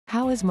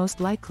How is most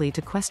likely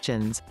to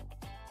questions?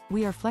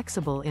 We are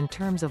flexible in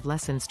terms of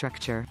lesson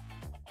structure.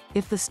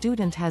 If the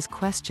student has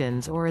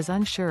questions or is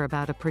unsure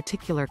about a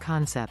particular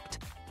concept,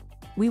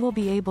 we will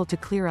be able to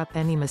clear up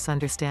any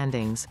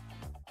misunderstandings.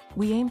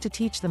 We aim to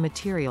teach the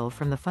material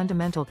from the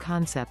fundamental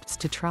concepts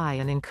to try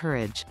and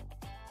encourage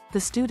the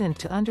student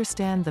to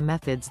understand the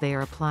methods they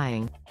are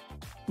applying.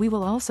 We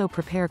will also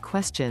prepare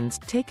questions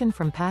taken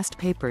from past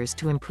papers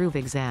to improve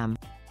exam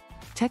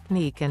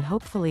technique and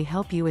hopefully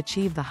help you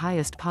achieve the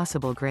highest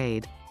possible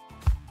grade.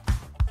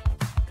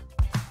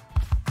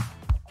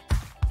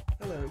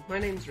 Hello, my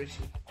name's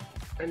Rishi,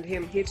 and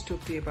I'm here to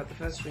talk to you about the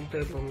Firstring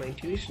Global online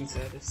tuition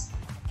service.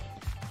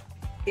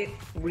 It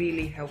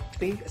really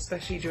helped me,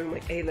 especially during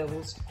my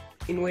A-levels,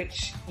 in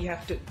which you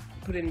have to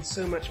put in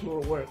so much more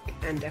work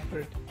and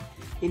effort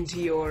into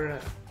your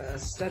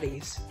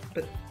studies,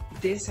 but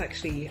this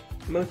actually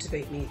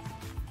motivates me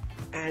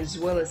as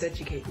well as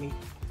educate me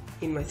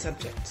in my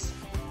subjects.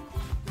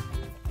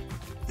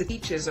 The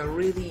teachers are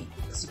really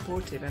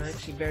supportive and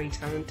actually very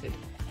talented.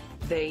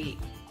 They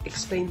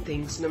explain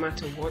things no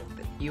matter what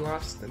you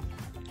ask them,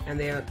 and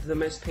they are the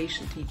most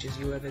patient teachers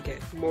you'll ever get,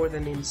 more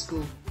than in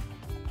school.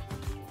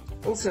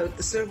 Also,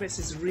 the service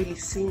is really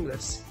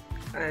seamless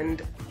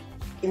and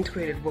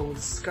integrated well with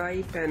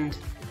Skype, and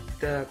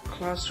the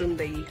classroom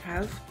they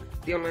have,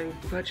 the online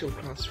virtual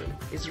classroom,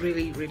 is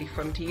really, really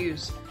fun to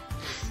use.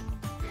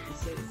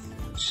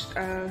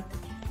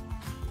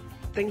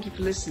 Thank you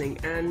for listening,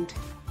 and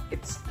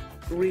it's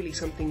really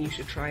something you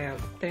should try out.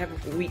 They have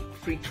a week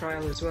free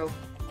trial as well,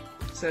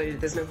 so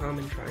there's no harm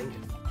in trying it.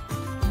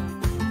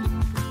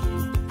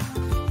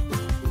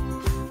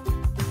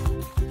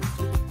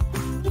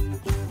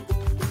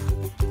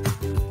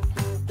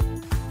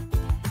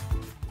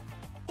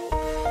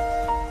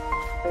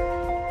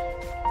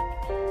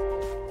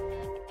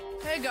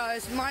 Hey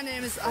guys, my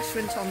name is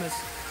Ashwin Thomas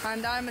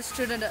and I'm a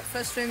student at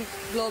Firstring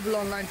Global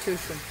Online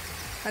Tuition,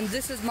 and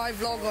this is my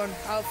vlog on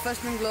how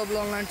Firstring Global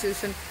Online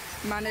Tuition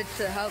managed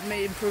to help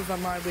me improve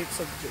on my weak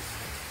subjects.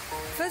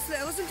 Firstly,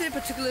 I wasn't doing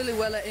particularly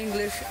well at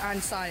English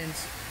and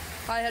science.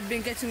 I had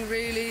been getting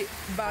really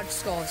bad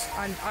scores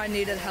and I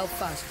needed help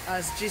fast,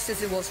 as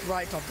GCSE was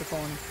right off the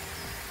corner.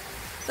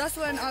 That's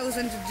when I was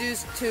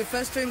introduced to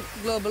Firstring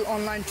Global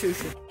Online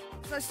Tuition.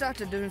 As I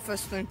started doing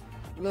Firstring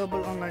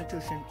Global Online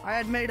Tuition, I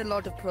had made a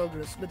lot of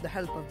progress with the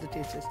help of the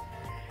teachers,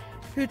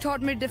 who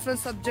taught me different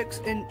subjects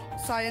in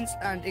science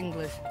and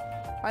English.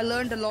 I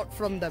learned a lot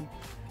from them.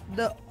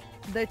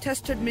 They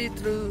tested me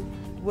through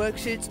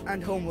worksheets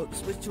and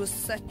homeworks, which was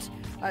set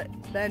at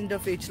the end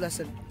of each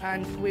lesson,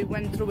 and we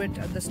went through it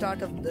at the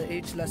start of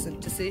each lesson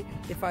to see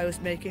if I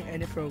was making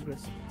any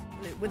progress.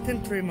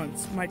 Within 3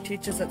 months, my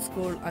teachers at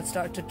school had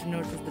started to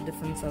notice the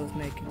difference I was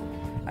making.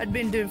 I'd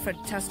been doing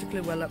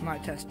fantastically well at my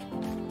test,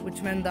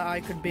 which meant that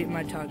I could beat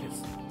my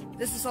targets.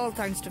 This is all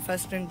thanks to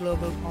Firstring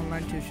Global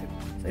Online Tuition.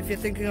 So if you're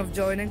thinking of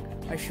joining,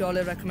 I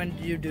surely recommend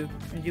you do,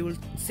 and you will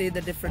see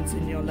the difference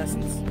in your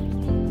lessons.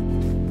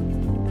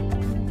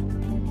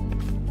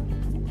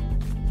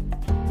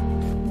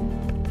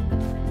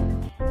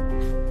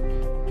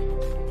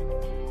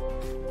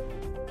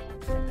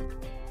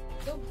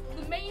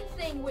 The main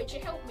thing which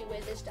it helped me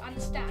with is to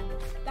understand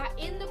that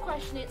in the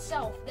question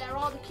itself there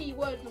are the key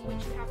words in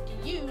which you have to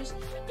use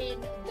in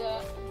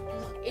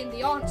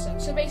the answer.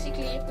 So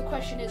basically, if the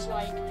question is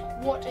like,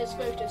 what is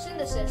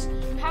photosynthesis,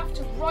 you have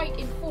to write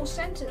in full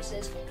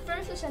sentences,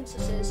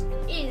 photosynthesis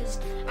is,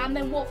 and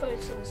then what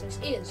photosynthesis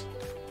is.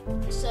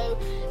 So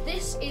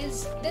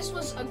this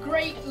was a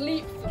great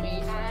leap for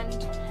me,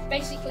 and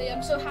basically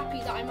I'm so happy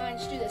that I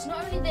managed to do this.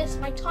 Not only this,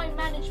 my time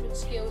management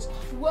skills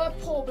were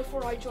poor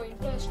before I joined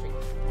Firstring.